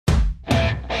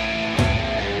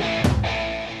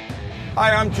Hi,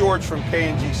 I'm George from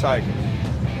K&G Cycles.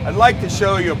 I'd like to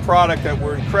show you a product that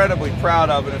we're incredibly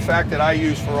proud of, and in fact that I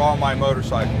use for all my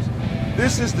motorcycles.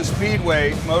 This is the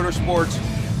Speedway Motorsports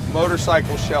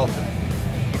motorcycle shelter.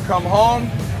 You come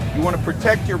home, you want to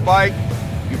protect your bike,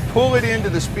 you pull it into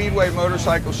the Speedway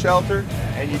motorcycle shelter,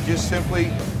 and you just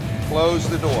simply close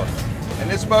the door.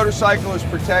 And this motorcycle is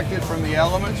protected from the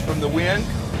elements, from the wind,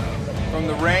 from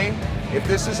the rain. If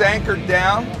this is anchored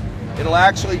down, it'll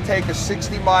actually take a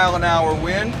 60-mile-an-hour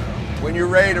wind. When you're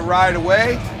ready to ride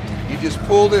away, you just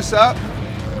pull this up,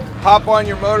 hop on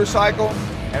your motorcycle,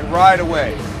 and ride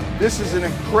away. This is an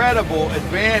incredible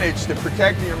advantage to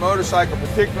protecting your motorcycle,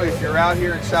 particularly if you're out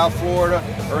here in South Florida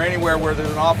or anywhere where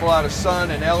there's an awful lot of sun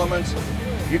and elements.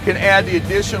 You can add the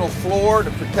additional floor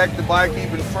to protect the bike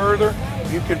even further.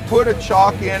 You can put a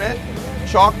chalk in it,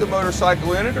 chalk the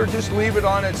motorcycle in it, or just leave it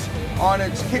on its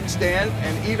kickstand,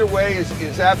 and either way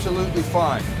is absolutely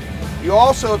fine. You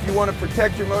also, if you want to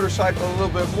protect your motorcycle a little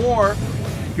bit more,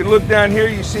 you can look down here.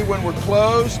 You see when we're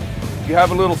closed, you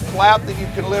have a little flap that you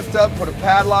can lift up, put a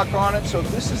padlock on it. So if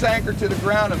this is anchored to the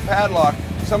ground and padlocked,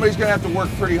 somebody's going to have to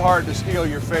work pretty hard to steal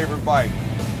your favorite bike.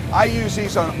 I use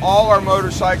these on all our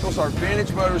motorcycles, our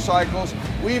vintage motorcycles.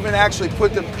 We even actually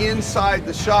put them inside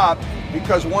the shop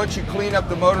because once you clean up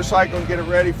the motorcycle and get it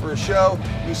ready for a show,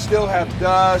 you still have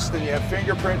dust and you have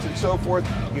fingerprints and so forth.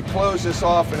 You close this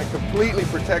off and it completely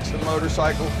protects the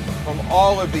motorcycle from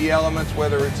all of the elements,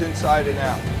 whether it's inside and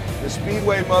out. The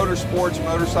Speedway Motorsports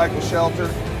motorcycle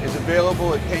shelter is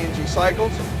available at K&G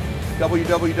Cycles,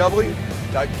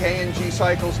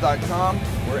 www.kngcycles.com.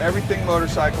 We're everything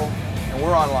motorcycle, and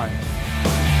we're online.